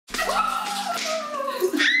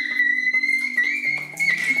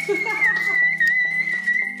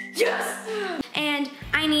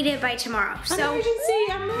by tomorrow. So Emergency.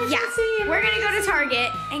 yeah, we're gonna go to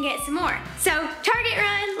Target and get some more. So Target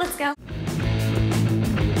run, let's go.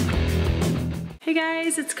 Hey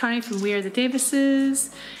guys, it's Connie from We Are the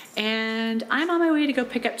Davises, and I'm on my way to go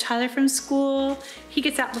pick up Tyler from school. He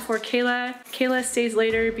gets out before Kayla. Kayla stays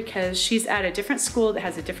later because she's at a different school that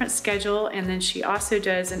has a different schedule, and then she also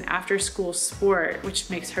does an after-school sport, which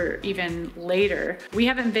makes her even later. We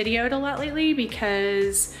haven't videoed a lot lately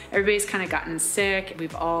because everybody's kind of gotten sick.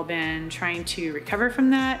 We've all been trying to recover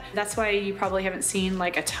from that. That's why you probably haven't seen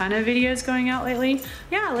like a ton of videos going out lately.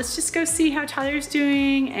 Yeah, let's just go see how Tyler's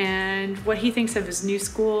doing and what he thinks of his new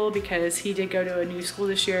school, because he did go to a new school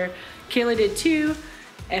this year. Kayla did too.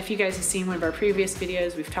 If you guys have seen one of our previous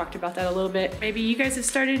videos, we've talked about that a little bit. Maybe you guys have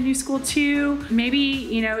started a new school too. Maybe,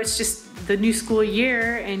 you know, it's just the new school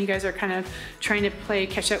year and you guys are kind of trying to play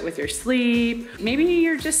catch up with your sleep. Maybe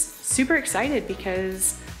you're just super excited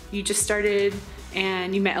because you just started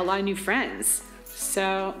and you met a lot of new friends.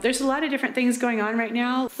 So there's a lot of different things going on right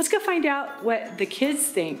now. Let's go find out what the kids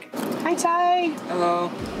think. Hi, Ty. Hello.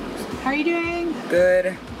 How are you doing?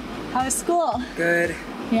 Good. How was school? Good.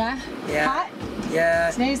 Yeah? Yeah. Hot? Yeah.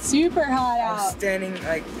 Today's super hot out. I was standing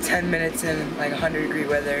like 10 minutes in like 100-degree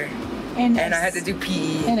weather. And I had to do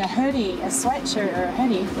PE. In a hoodie, a sweatshirt or a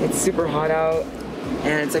hoodie. It's super hot out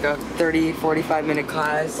and it's like a 30-45 minute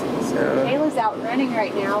class. So Kayla's out running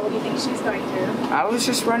right now. What do you think she's going through? I was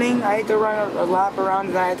just running. I had to run a lap around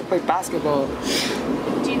and I had to play basketball.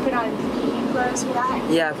 Do you put on PE clothes for that?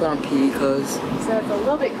 Yeah, I put on PE clothes. So it's a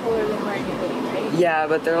little bit cooler than wearing a hoodie, right? Yeah,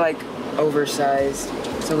 but they're like oversized.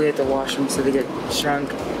 So we had to wash them so they get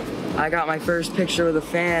shrunk. I got my first picture with a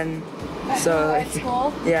fan. So at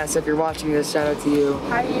school? Yeah, so if you're watching this, shout out to you.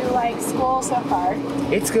 How do you like school so far?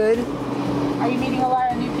 It's good. Are you meeting a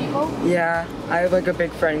lot of new people? Yeah, I have like a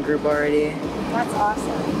big friend group already. That's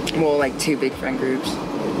awesome. Well, like 2 big friend groups.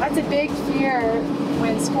 That's a big fear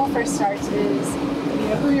when school first starts is, you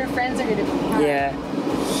know, who your friends are going to be. Huh? Yeah,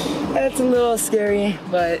 that's a little scary,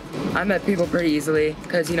 but I met people pretty easily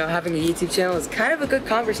because, you know, having a YouTube channel is kind of a good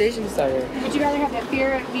conversation starter. Would you rather have the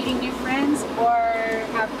fear of meeting new friends or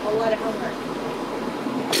have a lot of homework?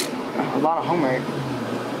 A lot of homework.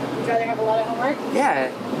 Would you rather have a lot of homework? Yeah,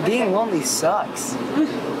 being lonely sucks.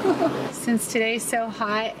 Since today's so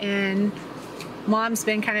hot and Mom's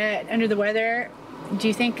been kind of under the weather, do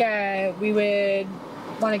you think we would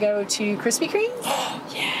want to go to Krispy Kreme's?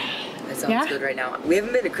 Yeah, that sounds good right now. We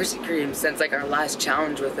haven't been to Krispy Kreme since like our last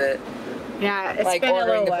challenge with it. Yeah, it's like been a little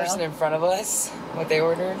ordering the while. person in front of us, what they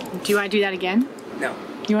ordered. Do you want to do that again? No.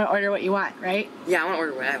 You want to order what you want, right? Yeah, I want to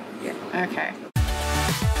order what I want, yeah. Okay.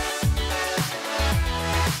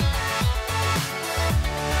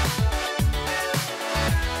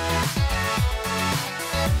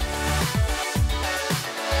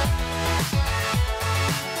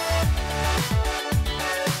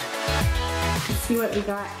 Let's see what we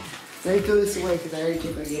got. Let me throw this away because I already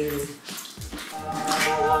keep my Gatorade.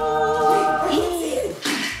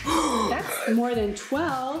 That's more than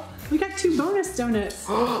 12. We got 2 bonus donuts.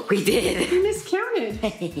 Oh, we did. We miscounted. How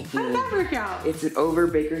did that work out? It's an over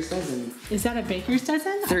baker's dozen. Is that a baker's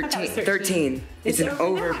dozen? I thought that was 13. It's an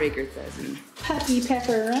over that. baker's dozen. Puppy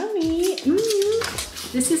pepperoni.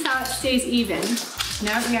 Mm. This is how it stays even.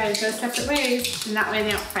 Now we gotta go separate ways, and that way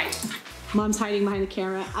they don't fight. Mom's hiding behind the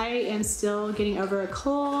camera. I am still getting over a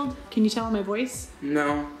cold. Can you tell in my voice?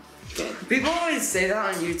 No. Good. People always say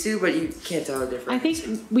that on YouTube, but you can't tell the difference. I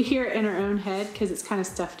think we hear it in our own head because it's kind of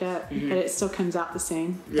stuffed up, but it still comes out the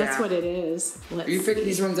same. Yeah. That's what it is. You figure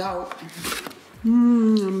these ones out.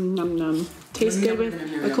 Num num. Tastes good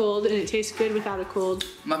with a cold, and it tastes good without a cold.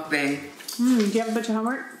 Mukbang. Do you have a bunch of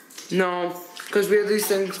homework? No, because we have these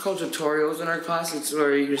things called tutorials in our class. It's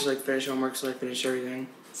where you just like finish homework, so I finish everything.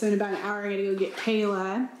 So in about an hour, I gotta go get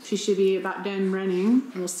Kayla. She should be about done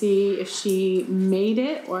running. We'll see if she made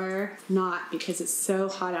it or not because it's so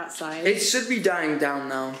hot outside. It should be dying down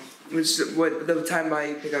now. Which, what the time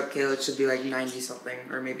I pick up Kayla, it should be like 90 something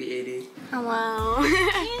or maybe 80. Hello.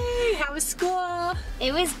 Hey, how was school?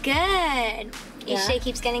 It was good. Each day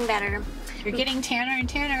keeps getting better. You're getting tanner and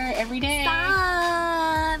tanner every day.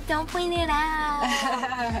 Stop! Don't point it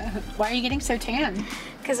out. Why are you getting so tan?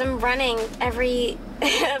 Because I'm running every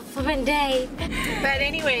flippin' day. But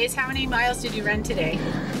anyways, how many miles did you run today?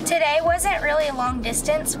 Today wasn't really a long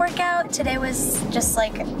distance workout. Today was just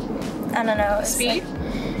like, I don't know. Speed?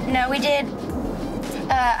 Like, no, we did,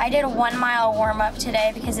 I did a 1 mile warm up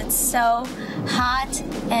today because it's so hot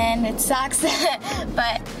and it sucks.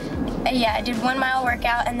 But yeah, I did 1 mile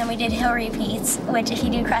workout and then we did hill repeats, which if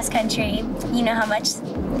you do cross country, you know how much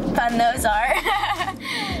fun those are.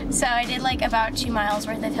 So I did like about 2 miles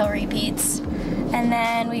worth of hill repeats. and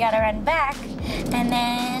then we gotta run back, and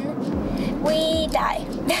then we die.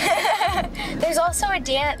 There's also a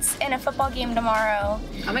dance and a football game tomorrow.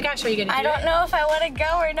 Oh my gosh, are you gonna do I don't know if I want to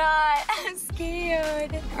go or not. I'm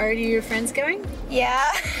scared. Are your friends going?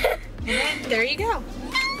 Yeah. And then, there you go.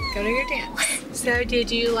 Go to your dance. So did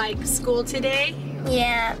you like school today?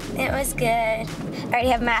 Yeah, it was good. I already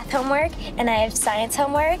have math homework, and I have science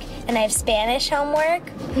homework, and I have Spanish homework.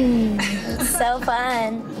 It's so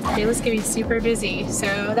fun. Kayla's getting super busy, so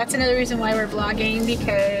that's another reason why we're vlogging,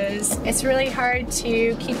 because it's really hard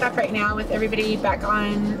to keep up right now with everybody back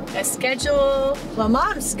on a schedule. Well,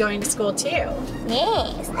 Mom's going to school too.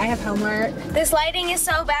 Yes. I have homework. This lighting is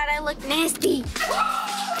so bad, I look nasty.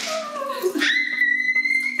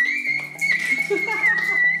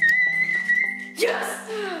 Yes!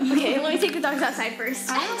 Okay, let me take the dogs outside first.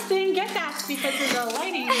 I almost didn't get that because of the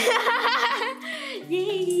lighting.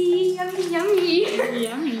 Yay! Yummy, yummy. Yummy,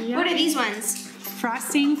 yummy. What are these ones?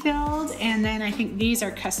 Frosting filled, and then I think these are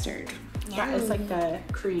custard. Yummy. That is like the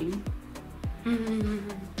cream.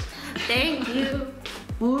 Thank you.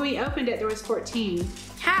 When we opened it, there was 14.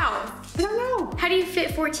 How? I don't know. How do you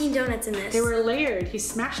fit 14 donuts in this? They were layered. He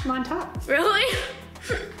smashed them on top. Really?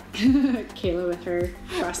 Kayla with her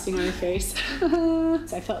frosting on her face.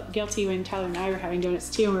 So I felt guilty when Tyler and I were having donuts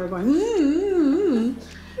too, and we were going,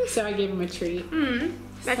 So I gave him a treat.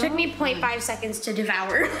 That took me 0.5 seconds to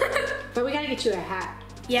devour. But we gotta get you a hat.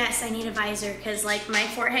 Yes, I need a visor because like my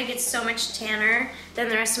forehead gets so much tanner than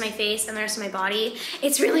the rest of my face and the rest of my body.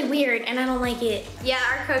 It's really weird and I don't like it. Yeah,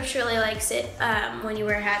 our coach really likes it when you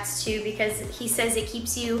wear hats too, because he says it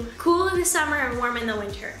keeps you cool in the summer and warm in the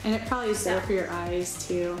winter. And it probably is better for your eyes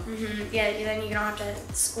too. Yeah, then you don't have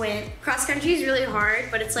to squint. Cross country is really hard,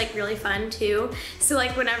 but it's like really fun too. So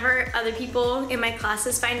like whenever other people in my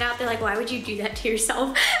classes find out, they're like, why would you do that to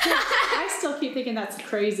yourself? I still keep thinking that's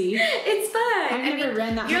crazy. It's fun. I've never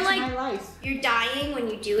ran that much in my life. You're dying when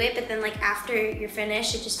you do it, but then like after you're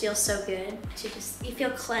finished, it just feels so good to just, you feel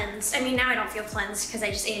cleansed. I mean, now I don't feel cleansed because I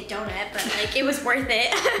just ate a donut, but like it was worth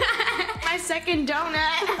it. My second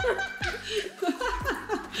donut.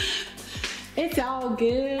 It's all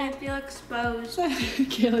good. I feel exposed.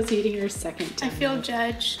 Kayla's eating her second donut. I feel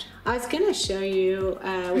judged. I was gonna show you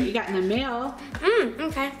what you got in the mail.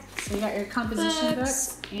 Okay. So you got your composition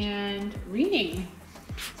books and reading.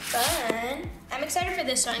 Fun. I'm excited for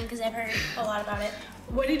this one because I've heard a lot about it.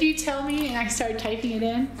 What did you tell me? And I started typing it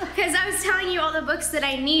in. Because I was telling you all the books that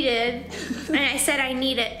I needed, and I said I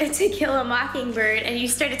need it to kill a mockingbird, and you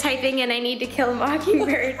started typing in I need to kill a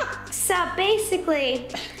mockingbird. So basically,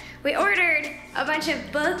 we ordered a bunch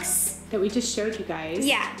of books. That we just showed you guys.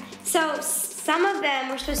 Yeah. So some of them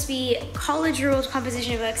were supposed to be college ruled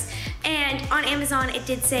composition books, and on Amazon it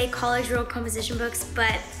did say college ruled composition books,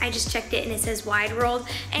 but I just checked it and it says wide ruled,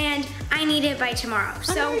 and I need it by tomorrow.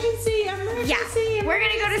 So emergency. yeah, we're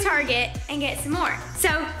gonna go to Target and get some more. So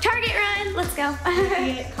Target run, let's go.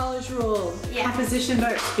 Get college ruled composition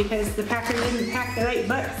books because the packer didn't pack the right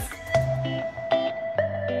books.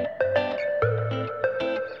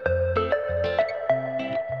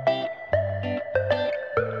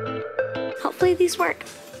 Hopefully these work.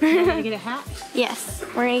 We're gonna get a hat. Yes,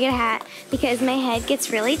 we're gonna get a hat because my head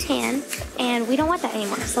gets really tan and we don't want that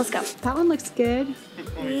anymore, so let's go. That one looks good.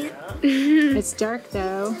 It's dark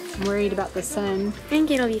though. I'm worried about the sun. I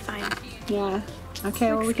think it'll be fine. Yeah.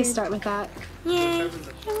 Okay, well we can start with that. Yay.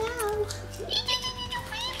 Hello.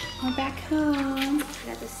 We're back home. I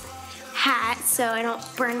got this hat so I don't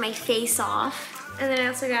burn my face off. And then I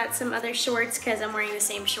also got some other shorts because I'm wearing the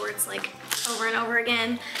same shorts like over and over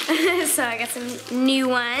again. So I got some new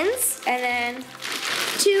ones. And then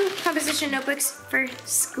 2 composition notebooks for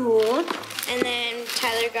school. And then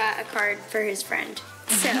Tyler got a card for his friend.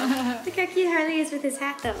 So look how cute Harley is with his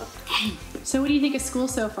hat though. So what do you think of school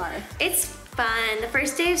so far? It's fun. The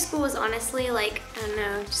first day of school was honestly like, I don't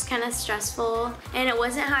know, just kind of stressful. And it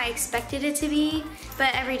wasn't how I expected it to be,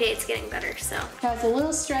 but every day it's getting better, so. It was a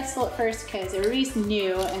little stressful at first because everybody's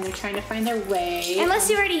new and they're trying to find their way. Unless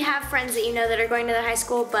you already have friends that you know that are going to the high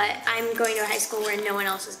school, but I'm going to a high school where no one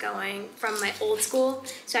else is going from my old school,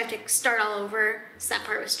 so I have to start all over, so that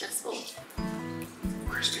part was stressful.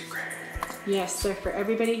 First grade. Yes, they're for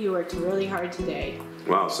everybody who worked really hard today.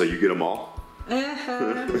 Wow, so you get them all?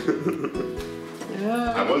 Uh-huh.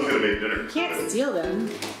 I was gonna make dinner. You can't steal them.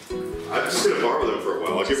 I'm just gonna borrow them for a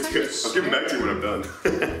while. I'll give them back to you when I'm done.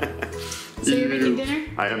 So you're making dinner?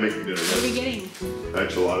 I am making dinner. What are we getting?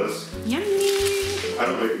 Enchiladas. Yummy! I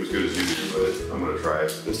don't make them as good as you do, but I'm gonna try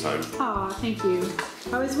it this time. Aw, thank you.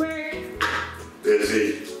 How was work?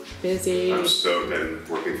 Busy. Busy. I'm stoked and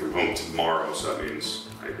working from home tomorrow, so that means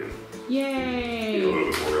I can Yay! be a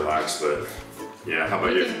little bit more relaxed, but Yeah, how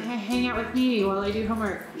about You you? can hang out with me while I do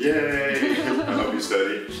homework. Yay! I hope you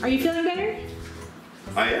study. Are you feeling better?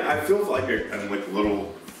 I feel like I'm like a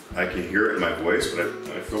little, I can hear it in my voice, but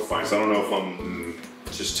I feel fine. So I don't know if I'm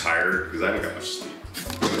just tired because I haven't got much sleep.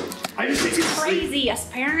 I just think it's Crazy. Us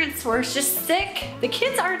parents were just sick. The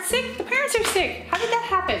kids aren't sick. The parents are sick. How did that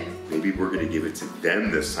happen? Maybe we're gonna give it to them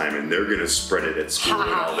this time and they're gonna spread it at school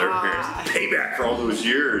and all their parents payback for all those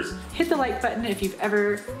years. Hit the like button if you've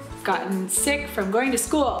ever gotten sick from going to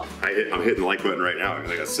school. I'm hitting the like button right now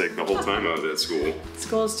because I got sick the whole time I was at school.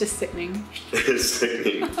 School's just sickening. It's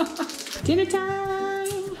sickening. Dinner time.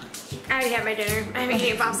 I already had my dinner. I haven't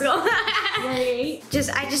eaten a popsicle. You already ate?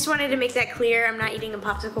 I just wanted to make that clear. I'm not eating a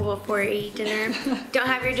popsicle before I eat dinner. Don't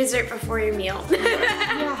have your dessert before your meal.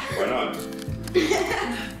 Yeah. Why not?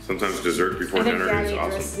 Sometimes dessert before I think dinner Daddy is ate the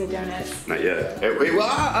awesome. rest of the donuts. Not yet. Hey, wait,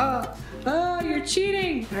 what? Oh, you're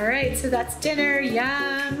cheating. All right, so that's dinner.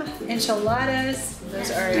 Yum. Enchiladas.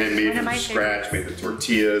 Those are And made one of from my scratch, favorites. made the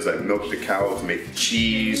tortillas, I milked the cow to make the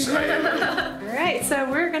cheese. All right, so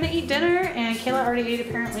we're gonna eat dinner, and Kayla already ate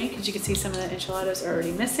apparently, because you can see some of the enchiladas are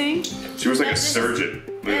already missing. She was like a surgeon.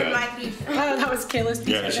 Look And at my that. beef. Oh, that was Kayla's piece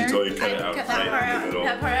Yeah, of she dinner. totally cut I it out cut that part right in the out. middle.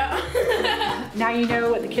 That part out. Now you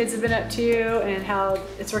know what the kids have been up to and how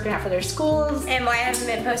it's working out for their schools. And why I haven't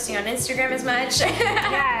been posting on Instagram as much.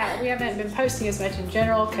 Yeah, we haven't been posting as much in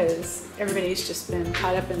general because everybody's just been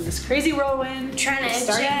caught up in this crazy whirlwind. Trying to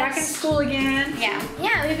Starting back in adjust. school again. Yeah,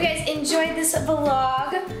 I hope you guys enjoyed this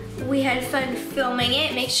vlog. We had fun filming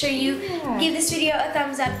it. Make sure you give this video a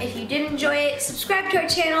thumbs up if you did enjoy it. Subscribe to our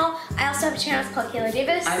channel. I also have a channel called Kayla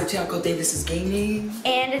Davis. I have a channel called Davis's Gaming.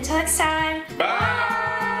 And until next time,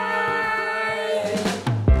 Bye!